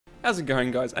How's it going,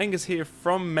 guys? Angus here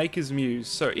from Makers Muse.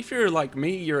 So if you're like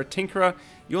me, you're a tinkerer,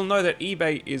 you'll know that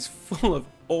eBay is full of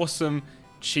awesome,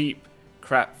 cheap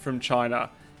crap from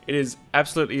China. It is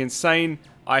absolutely insane.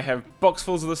 I have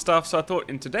boxfuls of the stuff, so I thought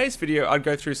in today's video I'd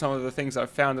go through some of the things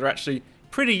I've found that are actually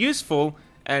pretty useful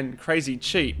and crazy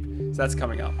cheap. So that's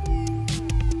coming up.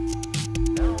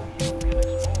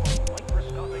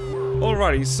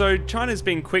 Alrighty, so China's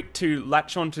been quick to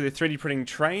latch onto the 3D printing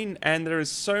train, and there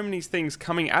is so many things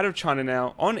coming out of China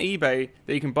now on eBay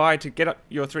that you can buy to get up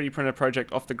your 3D printer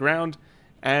project off the ground,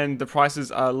 and the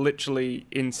prices are literally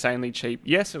insanely cheap.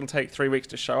 Yes, it'll take 3 weeks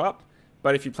to show up,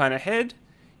 but if you plan ahead,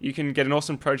 you can get an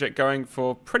awesome project going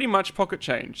for pretty much pocket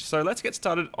change. So let's get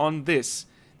started on this.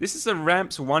 This is a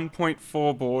Ramps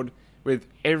 1.4 board with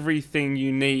everything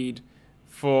you need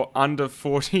for under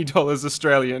 $40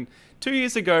 Australian. 2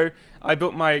 years ago, I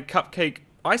built my cupcake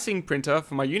icing printer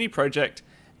for my uni project,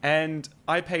 and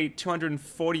I paid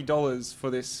 $240 for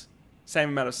this same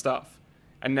amount of stuff,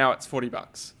 and now it's 40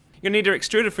 bucks. You're gonna need an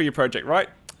extruder for your project, right?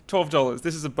 $12.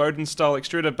 This is a Bowden style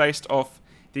extruder based off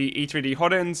the E3D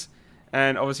hot ends,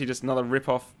 and obviously just another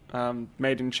rip-off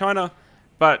made in China,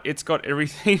 but it's got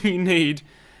everything you need.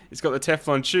 It's got the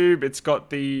Teflon tube, it's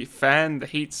got the fan, the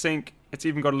heat sink, it's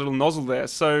even got a little nozzle there,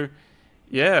 so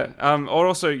yeah,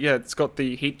 it's got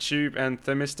the heat tube and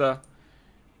thermistor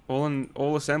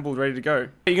all assembled, ready to go.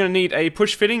 You're going to need a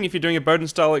push fitting if you're doing a Bowden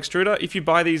style extruder. If you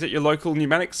buy these at your local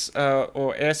pneumatics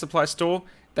or air supply store,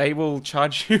 they will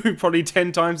charge you probably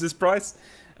 10 times this price.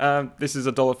 This is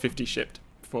 $1.50 shipped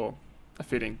for a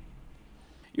fitting.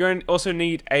 You also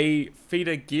need a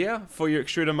feeder gear for your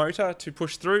extruder motor to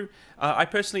push through. I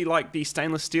personally like the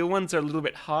stainless steel ones. They're a little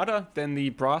bit harder than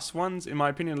the brass ones, in my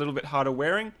opinion, a little bit harder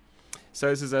wearing. So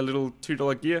this is a little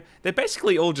 $2 gear. They're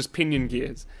basically all just pinion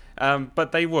gears,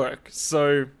 but they work,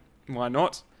 so why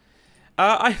not?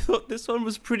 I thought this one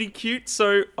was pretty cute.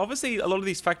 So obviously a lot of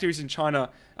these factories in China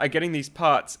are getting these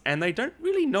parts and they don't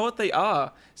really know what they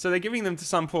are. So they're giving them to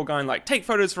some poor guy and like, take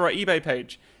photos for our eBay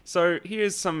page. So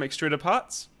here's some extruder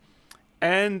parts,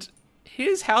 and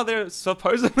here's how they're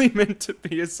supposedly meant to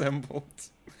be assembled.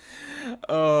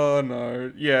 Oh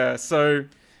no, yeah, so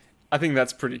I think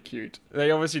that's pretty cute.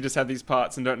 They obviously just have these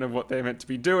parts and don't know what they're meant to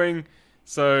be doing.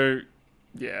 So,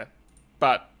 yeah.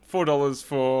 But $4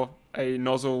 for a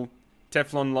nozzle,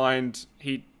 Teflon lined,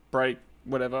 heat break,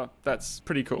 whatever. That's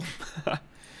pretty cool. And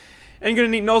you're going to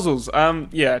need nozzles.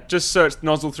 Yeah, just search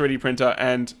nozzle 3D printer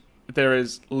and there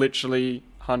is literally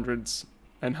hundreds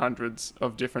and hundreds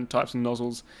of different types of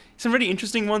nozzles. Some really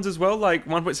interesting ones as well, like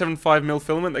 1.75mm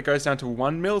filament that goes down to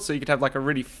 1mm, so you could have like a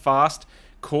really fast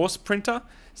coarse printer.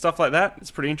 Stuff like that.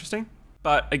 It's pretty interesting.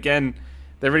 But again,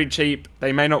 they're really cheap.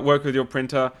 They may not work with your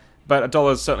printer, but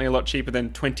 $1 is certainly a lot cheaper than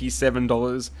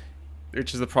 $27,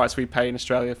 which is the price we pay in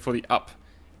Australia for the up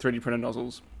 3D printer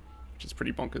nozzles, which is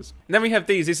pretty bonkers. And then we have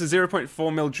these. This is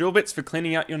 0.4mm drill bits for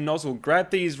cleaning out your nozzle. Grab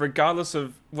these regardless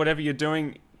of whatever you're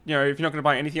doing. You know, if you're not going to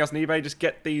buy anything else on eBay, just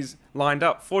get these lined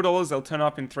up. $4, they'll turn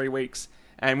up in 3 weeks.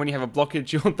 And when you have a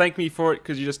blockage, you'll thank me for it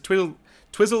because you just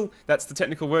twizzle, that's the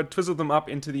technical word, twizzle them up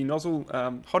into the nozzle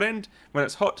hot end when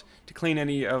it's hot to clean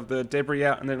any of the debris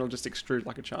out, and then it'll just extrude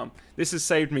like a charm. This has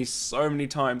saved me so many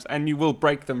times, and you will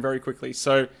break them very quickly.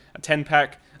 So a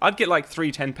 10-pack, I'd get like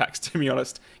 3 10-packs to be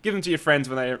honest. Give them to your friends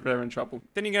when they're in trouble.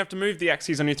 Then you're going to have to move the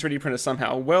axes on your 3D printer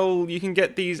somehow. Well, you can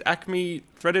get these Acme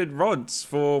threaded rods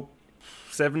for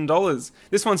 $7.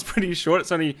 This one's pretty short,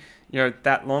 it's only,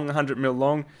 that long, 100mm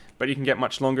long, but you can get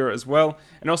much longer as well.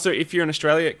 And also, if you're in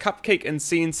Australia, Cupcake and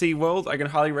CNC World, I can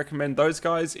highly recommend those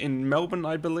guys in Melbourne,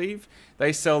 I believe.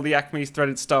 They sell the Acme's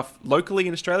threaded stuff locally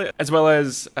in Australia, as well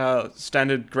as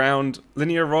standard ground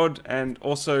linear rod, and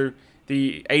also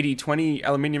the 80/20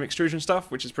 aluminium extrusion stuff,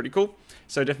 which is pretty cool.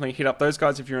 So definitely hit up those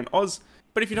guys if you're in Oz.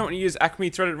 But if you don't want to use Acme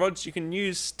threaded rods, you can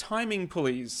use timing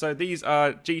pulleys. So these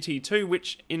are GT2,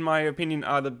 which in my opinion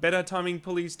are the better timing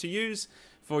pulleys to use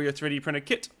for your 3D printer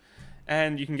kit.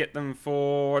 And you can get them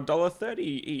for $1.30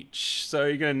 each. So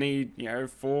you're going to need,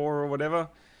 4 or whatever.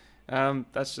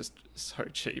 That's just so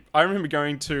cheap. I remember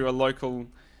going to a local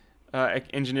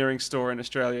engineering store in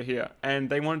Australia here, and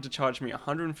they wanted to charge me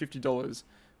 $150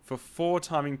 for 4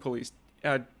 timing pulleys.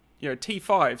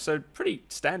 T5, so pretty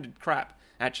standard crap,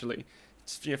 actually.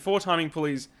 It's, 4 timing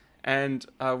pulleys and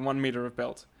 1 meter of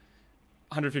belt.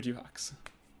 150 bucks.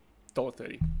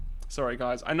 $1.30. Sorry,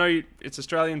 guys. I know it's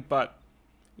Australian, but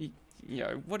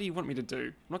what do you want me to do?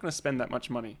 I'm not going to spend that much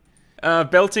money.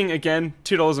 Belting, again,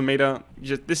 $2 a meter.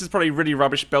 This is probably really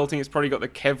rubbish belting. It's probably got the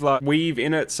Kevlar weave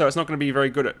in it, so it's not going to be very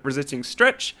good at resisting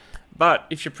stretch. But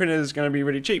if your printer is going to be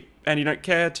really cheap and you don't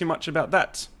care too much about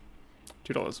that,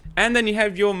 $2. And then you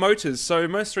have your motors. So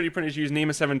most 3D printers use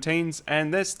NEMA 17s,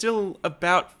 and they're still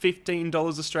about $15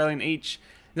 Australian each.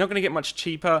 They're not going to get much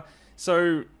cheaper.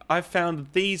 So I found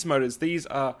these motors. These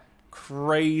are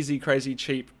crazy, crazy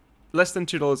cheap. Less than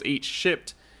 $2 each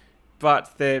shipped,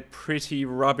 but they're pretty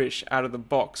rubbish out of the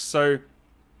box. So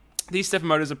these stepper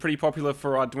motors are pretty popular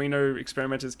for Arduino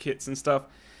experimenters kits and stuff,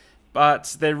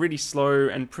 but they're really slow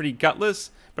and pretty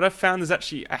gutless. But I've found there's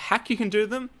actually a hack you can do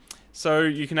them. So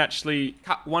you can actually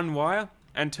cut one wire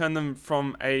and turn them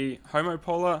from a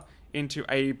homopolar into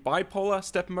a bipolar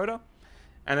stepper motor,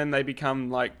 and then they become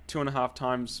like 2.5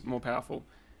 times more powerful,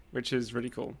 which is really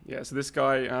cool. Yeah, so this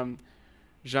guy,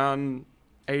 Jean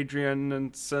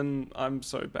Adrianson, I'm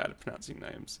so bad at pronouncing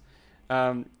names.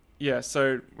 Yeah,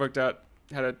 so worked out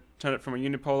how to turn it from a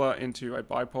unipolar into a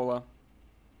bipolar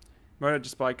motor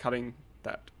just by cutting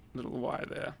that little wire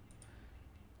there.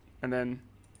 And then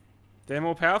they're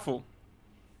more powerful,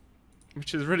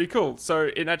 which is really cool. So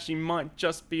it actually might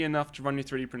just be enough to run your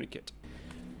 3D printer kit.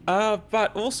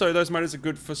 But also those motors are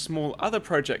good for small other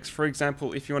projects. For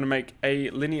example, if you want to make a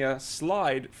linear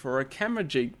slide for a camera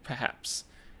jig, perhaps.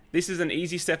 This is an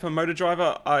easy stepper motor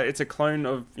driver. It's a clone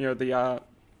of, you know,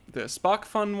 the Spark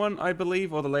Fun one, I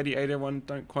believe, or the Lady Ada one.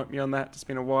 Don't quote me on that. It's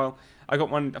been a while. I got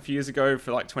one a few years ago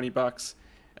for like 20 bucks.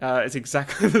 It's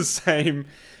exactly the same,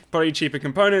 probably cheaper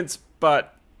components,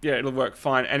 but yeah, it'll work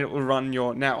fine, and it will run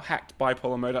your now hacked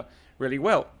bipolar motor really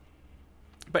well.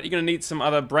 But you're going to need some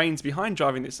other brains behind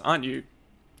driving this, aren't you?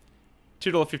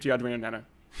 $2.50 Arduino Nano.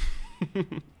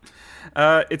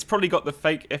 It's probably got the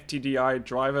fake FTDI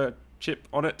driver chip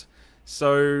on it.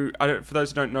 So, for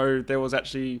those who don't know, there was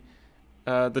actually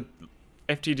the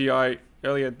FTDI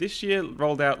earlier this year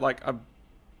rolled out like a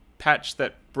patch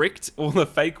that bricked all the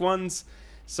fake ones.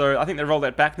 So I think they rolled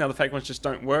that back now. The fake ones just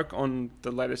don't work on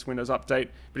the latest Windows update.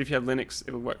 But if you have Linux,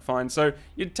 it'll work fine. So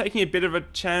you're taking a bit of a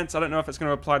chance. I don't know if it's going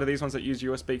to apply to these ones that use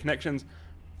USB connections.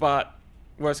 But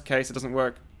worst case, it doesn't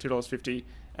work. $2.50.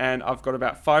 And I've got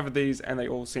about 5 of these, and they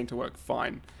all seem to work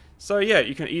fine. So yeah,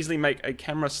 you can easily make a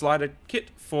camera slider kit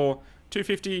for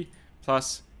 $2.50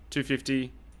 plus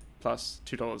 $2.50 plus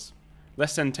 $2.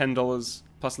 Less than $10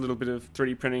 plus a little bit of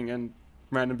 3D printing and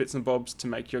random bits and bobs to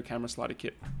make your camera slider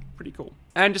kit. Pretty cool.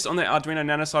 And just on the Arduino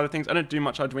Nano side of things, I don't do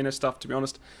much Arduino stuff, to be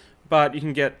honest, but you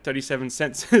can get 37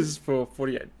 sensors for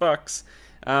 48 bucks.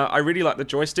 I really like the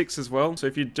joysticks as well, so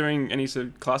if you're doing any sort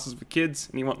of classes with kids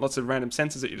and you want lots of random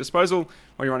sensors at your disposal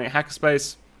while you're running a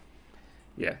hackerspace,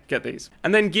 yeah, get these.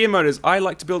 And then gear motors. I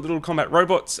like to build little combat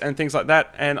robots and things like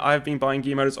that, and I've been buying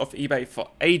gear motors off eBay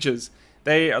for ages.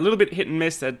 They are a little bit hit and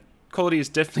miss. Their quality is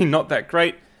definitely not that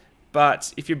great,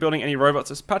 but if you're building any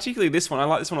robots, particularly this one, I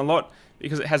like this one a lot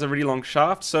because it has a really long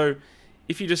shaft. So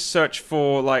if you just search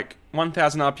for like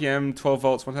 1000 RPM, 12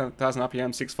 volts, 1000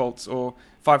 RPM, 6 volts, or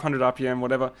 500 RPM,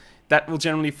 whatever, that will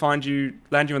generally land you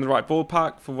in the right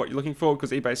ballpark for what you're looking for,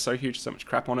 because eBay is so huge, so much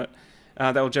crap on it.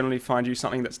 That will generally find you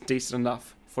something that's decent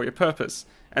enough for your purpose.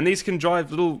 And these can drive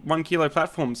little 1 kilo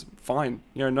platforms fine,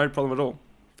 you know, no problem at all.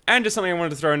 And just something I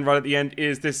wanted to throw in right at the end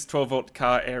is this 12 volt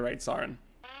car air raid siren.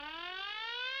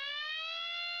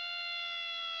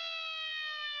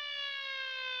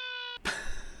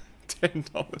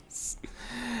 $10.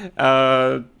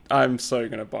 I'm so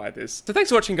gonna buy this. So thanks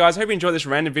for watching, guys. Hope you enjoyed this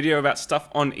random video about stuff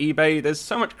on eBay. There's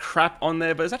so much crap on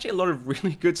there, but there's actually a lot of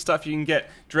really good stuff you can get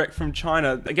direct from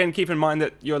China. Again, keep in mind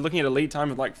that you're looking at a lead time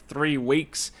of like 3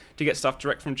 weeks to get stuff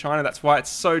direct from China. That's why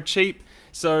it's so cheap.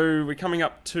 So we're coming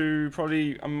up to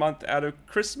probably a month out of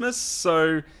Christmas.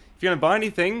 So if you're gonna buy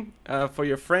anything for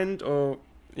your friend or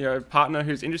partner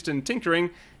who's interested in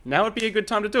tinkering, now would be a good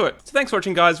time to do it. So thanks for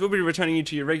watching, guys. We'll be returning you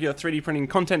to your regular 3D printing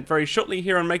content very shortly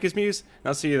here on Makers Muse, and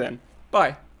I'll see you then.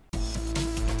 Bye.